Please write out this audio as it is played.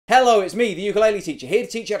Hello, it's me, the ukulele teacher, here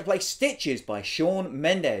to teach you how to play Stitches by Shawn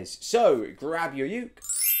Mendes. So, grab your uke,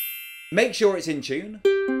 make sure it's in tune.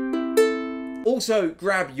 Also,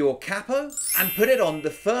 grab your capo and put it on the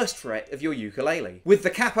first fret of your ukulele. With the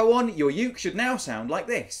capo on, your uke should now sound like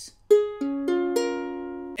this.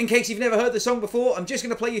 In case you've never heard the song before, I'm just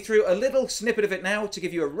going to play you through a little snippet of it now to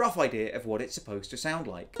give you a rough idea of what it's supposed to sound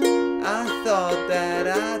like. I thought that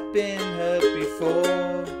I'd been hurt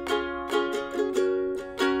before,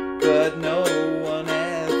 but no one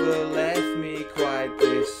ever left me quite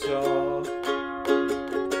this sore.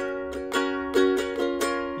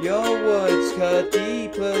 Your words cut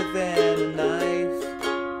deeper than a knife.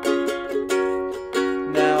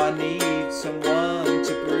 Now I need someone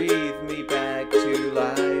to breathe me back to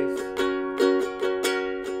life.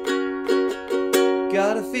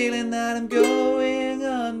 Got a feeling that I'm going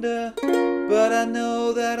under, but I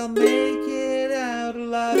know that I'll make it out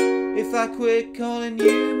alive if I quit calling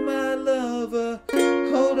you my lover.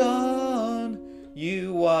 Hold on,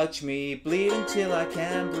 you watch me bleed until I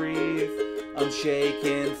can't breathe. I'm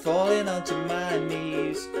shaking, falling onto my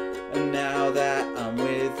knees, and now that I'm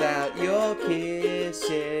without your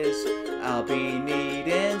kisses, I'll be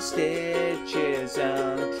needing stitches.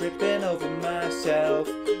 I'm tripping over myself,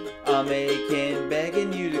 I'm aching,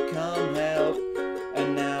 begging you to come help.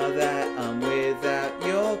 And now that I'm without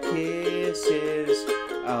your kisses,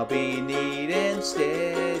 I'll be needing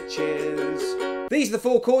stitches. These are the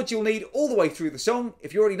 4 chords you'll need all the way through the song.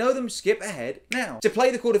 If you already know them, skip ahead now. To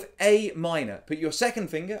play the chord of A minor, put your second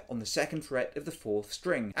finger on the 2nd fret of the 4th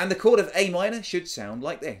string. And the chord of A minor should sound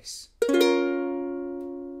like this.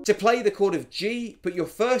 To play the chord of G, put your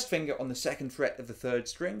 1st finger on the 2nd fret of the 3rd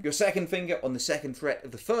string, your 2nd finger on the 2nd fret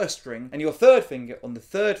of the 1st string, and your 3rd finger on the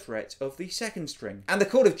 3rd fret of the 2nd string. And the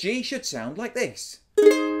chord of G should sound like this.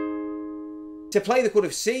 To play the chord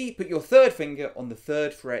of C, put your 3rd finger on the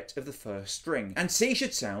 3rd fret of the 1st string, and C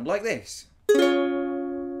should sound like this.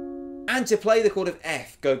 And to play the chord of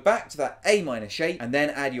F, go back to that A minor shape, and then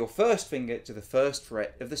add your 1st finger to the 1st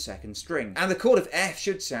fret of the 2nd string. And the chord of F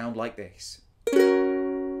should sound like this.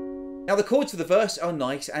 Now the chords for the verse are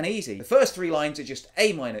nice and easy. The first 3 lines are just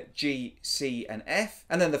A minor, G, C and F,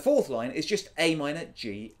 and then the 4th line is just A minor,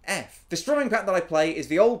 G, F. The strumming pattern that I play is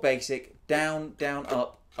the old basic down, down,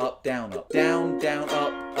 up, down, up, down, down,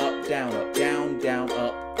 up, down, up, down, down,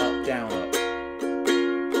 up, down, up.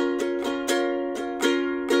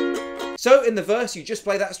 So in the verse, you just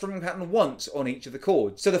play that strumming pattern once on each of the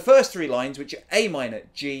chords. So the first 3 lines, which are A minor,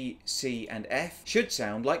 G, C and F, should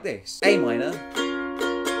sound like this. A minor,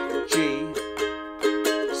 G,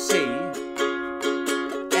 C,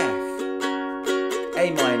 F.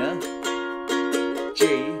 A minor, G,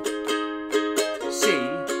 C,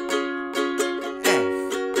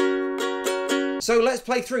 F. So let's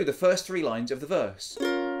play through the first 3 lines of the verse.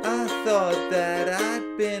 I thought that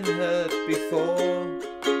I'd been hurt before,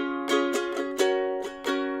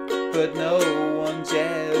 but no one's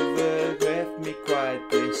ever left me quite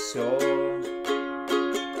this sore.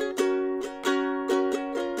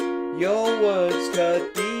 Your words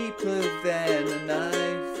cut deeper than a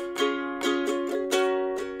knife.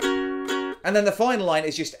 And then the final line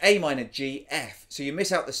is just A minor, G, F. So you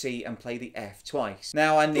miss out the C and play the F twice.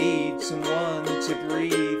 Now I need someone to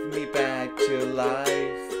breathe me back to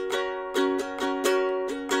life.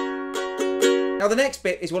 Now the next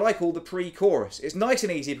bit is what I call the pre-chorus. It's nice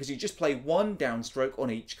and easy because you just play 1 downstroke on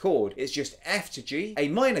each chord. It's just F to G, A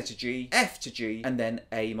minor to G, F to G, and then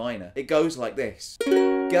A minor. It goes like this.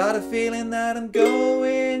 Got a feeling that I'm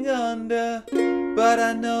going under, but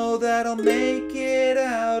I know that I'll make it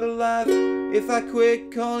out alive if I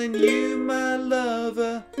quit calling you my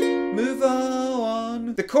lover. Move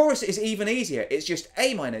on. The chorus is even easier. It's just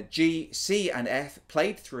A minor, G, C and F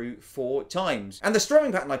played through 4 times. And the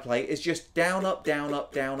strumming pattern I play is just down, up, down,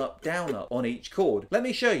 up, down, up, down, up on each chord. Let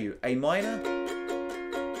me show you. A minor,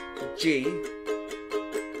 G,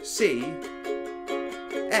 C,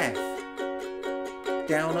 F.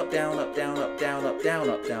 Down, up, down, up, down, up, down, up, down,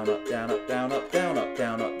 up, down, up, down, up, down, up, down, up,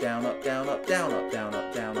 down, up, down, up, down, up, down, up, down,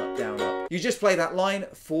 up, down, up, down, up. You just play that line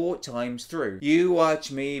 4 times through. You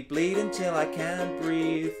watch me bleed until I can't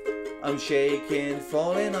breathe. I'm shaking,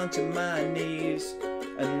 falling onto my knees.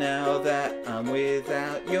 And now that I'm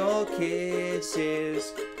without your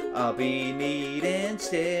kisses, I'll be needing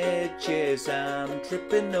stitches. I'm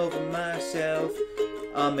tripping over myself,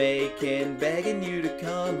 I'm aching, begging you to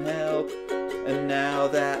come help. And now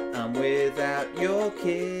that I'm without your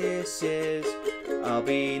kisses, I'll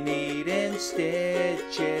be needing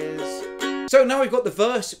stitches. So now we've got the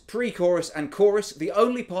verse, pre-chorus and chorus. The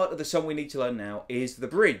only part of the song we need to learn now is the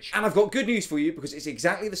bridge. And I've got good news for you because it's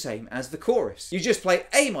exactly the same as the chorus. You just play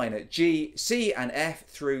A minor, G, C and F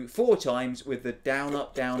through 4 times with the down,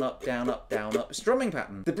 up, down, up, down, up, down, up strumming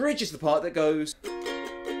pattern. The bridge is the part that goes...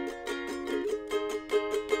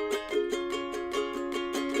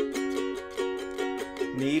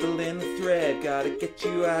 Needle in the thread, gotta get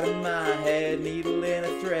you out of my head. Needle in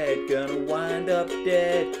a thread, gonna wind up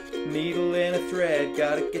dead. Needle in a thread,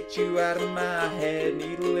 gotta get you out of my head.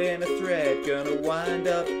 Needle in a thread, gonna wind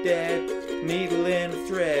up dead. Needle in a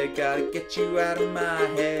thread, gotta get you out of my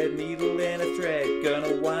head. Needle in a thread,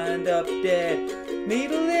 gonna wind up dead.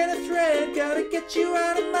 Needle in a thread, gotta get you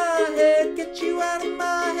out of my head. Get you out of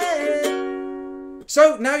my head.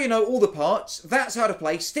 So now you know all the parts. That's how to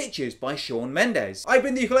play Stitches by Shawn Mendes. I've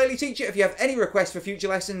been the ukulele teacher. If you have any requests for future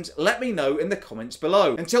lessons, let me know in the comments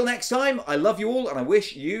below. Until next time, I love you all and I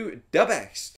wish you the best.